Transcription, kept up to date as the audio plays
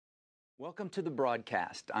Welcome to the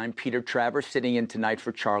broadcast. I'm Peter Travers, sitting in tonight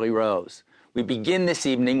for Charlie Rose. We begin this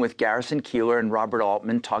evening with Garrison Keillor and Robert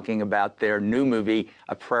Altman talking about their new movie,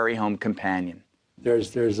 A Prairie Home Companion.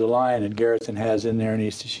 There's a line that Garrison has in there,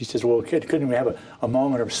 and she says, well, couldn't we have a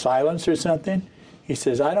moment of silence or something? He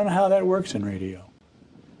says, I don't know how that works in radio.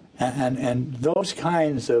 And those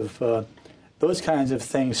kinds of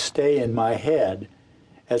things stay in my head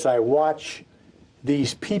as I watch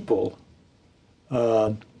these people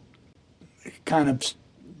kind of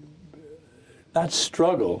not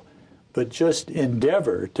struggle, but just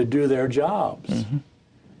endeavor to do their jobs. Mm-hmm.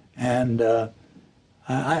 And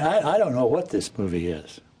I don't know what this movie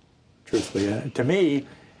is, truthfully. To me,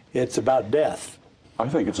 it's about death. I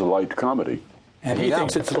think it's a light comedy. And he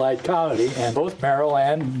thinks it's a light comedy, and both Merrill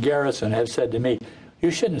and Garrison have said to me, you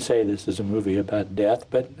shouldn't say this is a movie about death,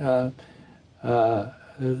 but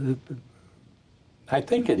I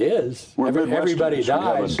think it is. Everybody dies.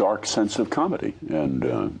 We have a dark sense of comedy,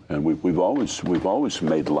 and we've always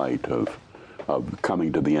made light of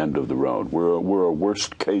coming to the end of the road. We're a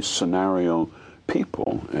worst case scenario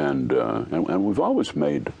people, and we've always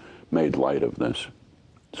made light of this.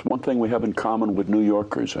 It's one thing we have in common with New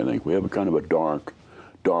Yorkers. I think we have a kind of a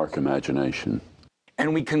dark imagination.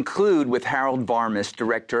 And we conclude with Harold Varmus,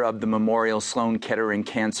 director of the Memorial Sloan Kettering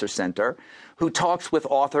Cancer Center, who talks with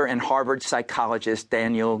author and Harvard psychologist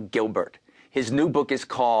Daniel Gilbert. His new book is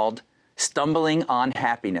called Stumbling on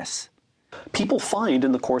Happiness. People find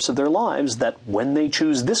in the course of their lives that when they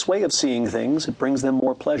choose this way of seeing things, it brings them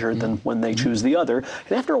more pleasure than when they choose the other.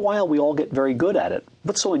 And after a while, we all get very good at it.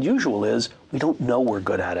 What's so unusual is we don't know we're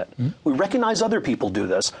good at it. We recognize other people do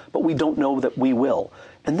this, but we don't know that we will.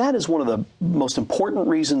 And that is one of the most important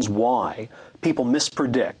reasons why people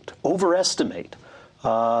mispredict, overestimate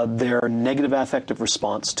their negative affective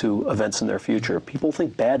response to events in their future. People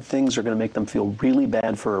think bad things are going to make them feel really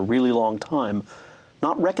bad for a really long time,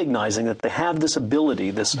 not recognizing that they have this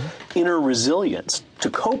ability, this inner resilience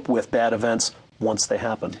to cope with bad events once they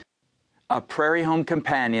happen. A Prairie Home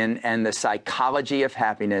Companion and the Psychology of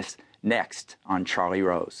Happiness, next on Charlie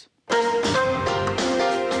Rose. From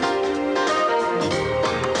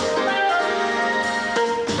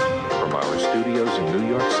our studios in New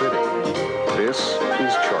York City, this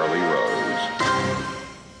is Charlie Rose.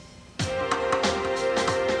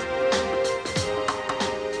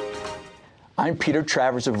 I'm Peter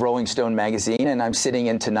Travers of Rolling Stone magazine, and I'm sitting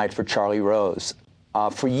in tonight for Charlie Rose.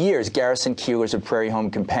 For years, Garrison Keillor's A Prairie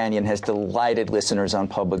Home Companion has delighted listeners on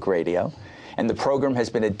public radio, and the program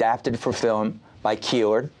has been adapted for film by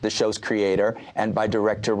Keillor, the show's creator, and by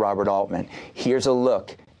director Robert Altman. Here's a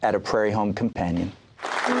look at A Prairie Home Companion.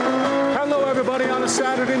 Hello, everybody, on a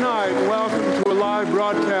Saturday night. Welcome to a live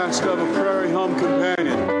broadcast of A Prairie Home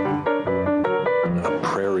Companion. A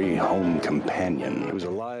Prairie Home Companion. It was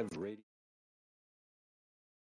a live radio.